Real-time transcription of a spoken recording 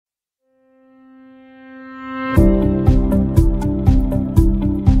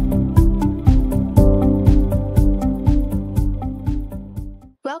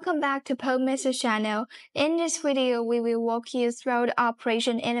back to PowMr channel. In this video, we will walk you through the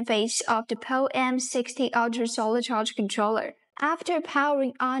operation interface of the POW-M60-ULTRA Solar Charge Controller. After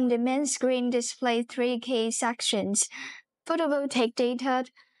powering on, the main screen displays three key sections: photovoltaic data,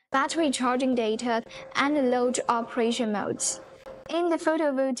 battery charging data, and load operation modes. In the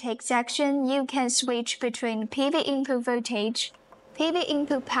photovoltaic section, you can switch between PV input voltage, PV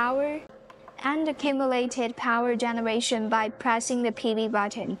input power, and accumulated power generation by pressing the PV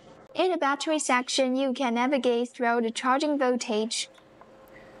button. In the battery section, you can navigate through the charging voltage,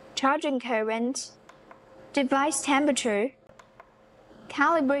 charging current, device temperature,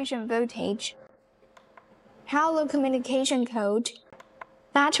 calibration voltage, parallel communication code,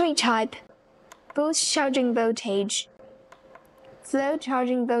 battery type, boost charging voltage, flow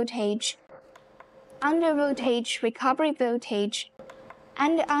charging voltage, under voltage recovery voltage,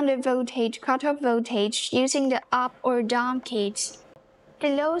 and under voltage cutoff voltage using the up or down keys. The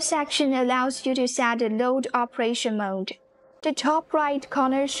load section allows you to set the load operation mode. The top right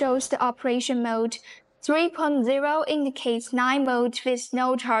corner shows the operation mode. 3.0 indicates night mode with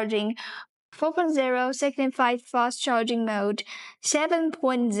no charging. 4.0 signifies fast charging mode.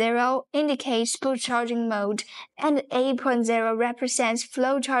 7.0 indicates boost charging mode. And 8.0 represents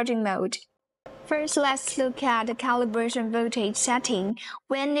flow charging mode. First, let's look at the calibration voltage setting.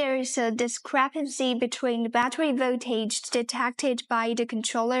 When there is a discrepancy between the battery voltage detected by the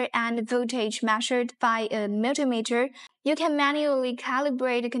controller and the voltage measured by a multimeter, you can manually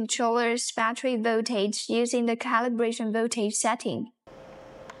calibrate the controller's battery voltage using the calibration voltage setting.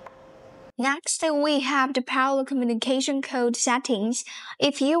 Next, we have the parallel communication code settings.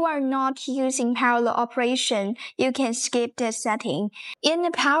 If you are not using parallel operation, you can skip this setting. In a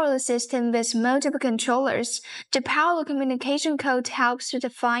parallel system with multiple controllers, the parallel communication code helps to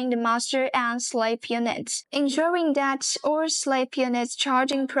define the master and slave units, ensuring that all slave units'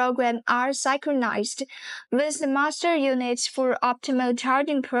 charging programs are synchronized with the master units for optimal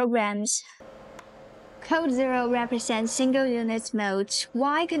charging programs. Code 0 represents single unit mode,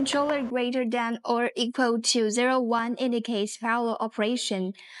 while controller greater than or equal to 01 indicates parallel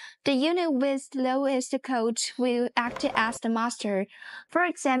operation. The unit with lowest code will act as the master. For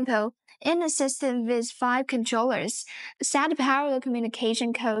example, in a system with 5 controllers, set parallel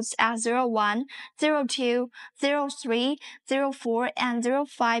communication codes as 01, 02, 03, 04, and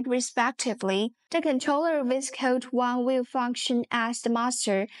 05 respectively. The controller with code 1 will function as the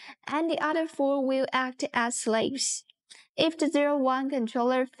master, and the other 4 will act as slaves. If the 01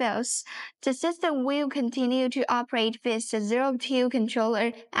 controller fails, the system will continue to operate with the 02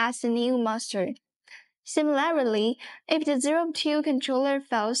 controller as the new master. Similarly, if the 02 controller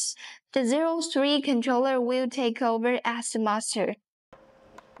fails, the 03 controller will take over as the master.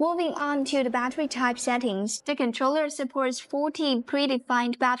 Moving on to the battery type settings, the controller supports 40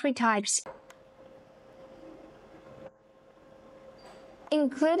 predefined battery types,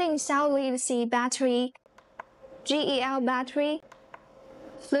 including solid-state battery, GEL battery,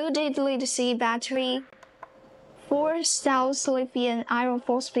 fluid lead-acid battery, 4-cell lithium iron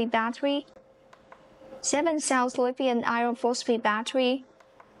phosphate battery, 7-cell lithium iron phosphate battery,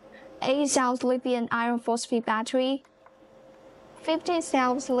 8-cell lithium iron phosphate battery,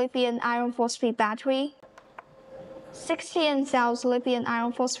 15-cell lithium iron phosphate battery, 16-cell lithium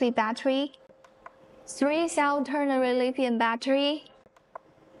iron phosphate battery, 3-cell ternary lithium battery,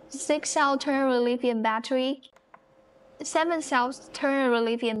 6-cell ternary lithium battery, 7-cell ternary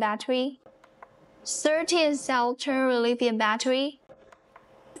lithium battery, 13-cell ternary lithium battery,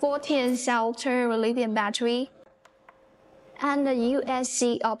 14-cell ternary lithium battery, and the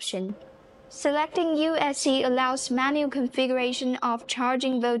USB option. Selecting USB allows manual configuration of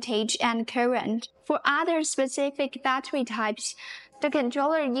charging voltage and current. For other specific battery types, the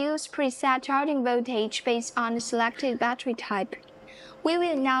controller uses preset charging voltage based on the selected battery type. We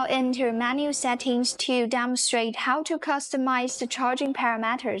will now enter menu settings to demonstrate how to customize the charging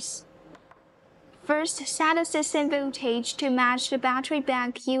parameters. First, set the system voltage to match the battery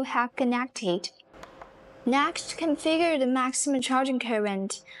bank you have connected. Next, configure the maximum charging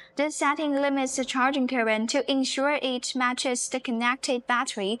current. This setting limits the charging current to ensure it matches the connected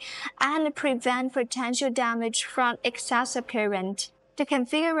battery and prevent potential damage from excessive current. The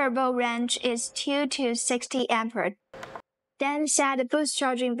configurable range is 2 to 60 ampere. Then set the boost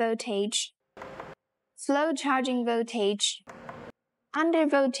charging voltage, flow charging voltage, under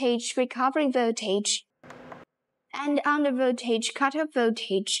voltage recovery voltage, and under voltage cutoff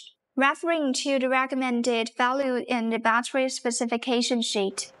voltage, referring to the recommended value in the battery specification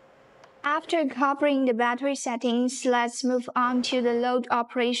sheet. After covering the battery settings, let's move on to the load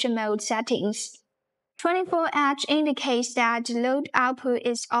operation mode settings. 24H indicates that the load output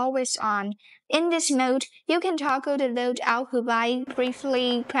is always on. In this mode, you can toggle the load output by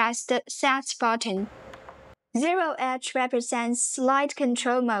briefly press the Set button. 0H represents slide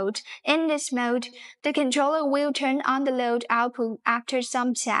control mode. In this mode, the controller will turn on the load output after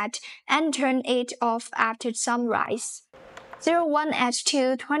sunset and turn it off after sunrise. 01H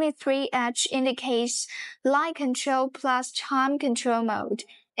to 23H indicates light control plus time control mode.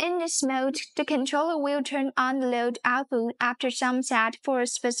 In this mode, the controller will turn on the load output after sunset for a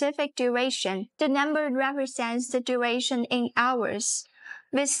specific duration. The number represents the duration in hours,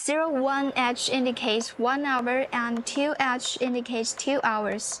 with 01H indicates 1 hour and 2H indicates 2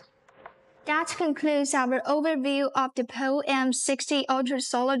 hours. That concludes our overview of the POW-M60-ULTRA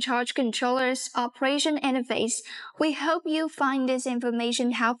Solar Charge Controller's operation interface. We hope you find this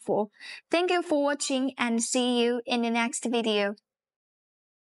information helpful. Thank you for watching and see you in the next video.